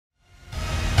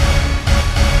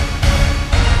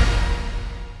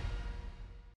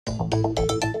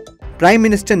Prime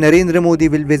Minister Narendra Modi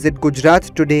will visit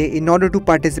Gujarat today in order to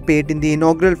participate in the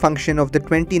inaugural function of the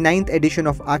 29th edition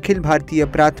of Akhil Bharatiya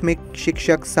Prathmik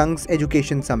Shikshak Sangh's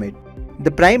Education Summit.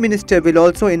 The Prime Minister will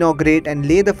also inaugurate and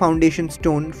lay the foundation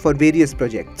stone for various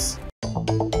projects.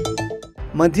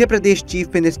 Madhya Pradesh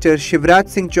Chief Minister Shivraj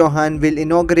Singh Chauhan will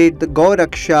inaugurate the Gau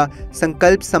Raksha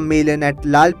Sankalp Sammelan at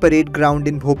Lal Parade Ground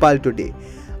in Bhopal today.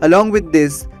 Along with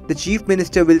this, the Chief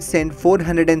Minister will send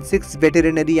 406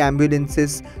 veterinary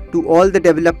ambulances to all the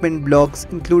development blocks,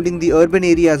 including the urban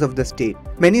areas of the state.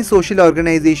 Many social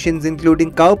organizations,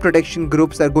 including cow protection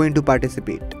groups, are going to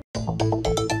participate.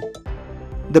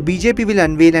 The BJP will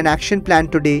unveil an action plan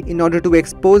today in order to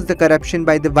expose the corruption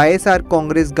by the YSR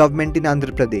Congress government in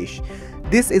Andhra Pradesh.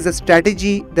 This is a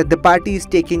strategy that the party is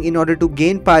taking in order to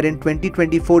gain power in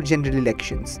 2024 general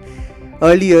elections.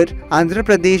 Earlier, Andhra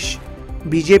Pradesh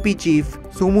BJP chief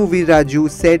Sumu Viraju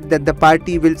said that the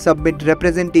party will submit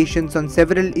representations on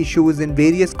several issues in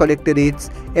various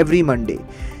collectorates every Monday.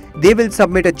 They will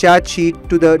submit a charge sheet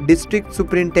to the district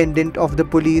superintendent of the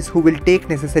police, who will take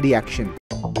necessary action.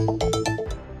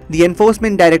 The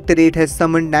Enforcement Directorate has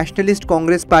summoned Nationalist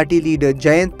Congress Party leader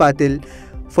Jayant Patil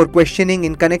for questioning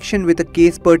in connection with a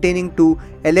case pertaining to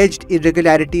alleged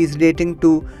irregularities relating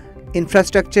to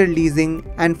infrastructure leasing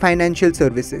and financial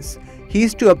services. He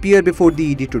is to appear before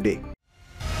the ED today.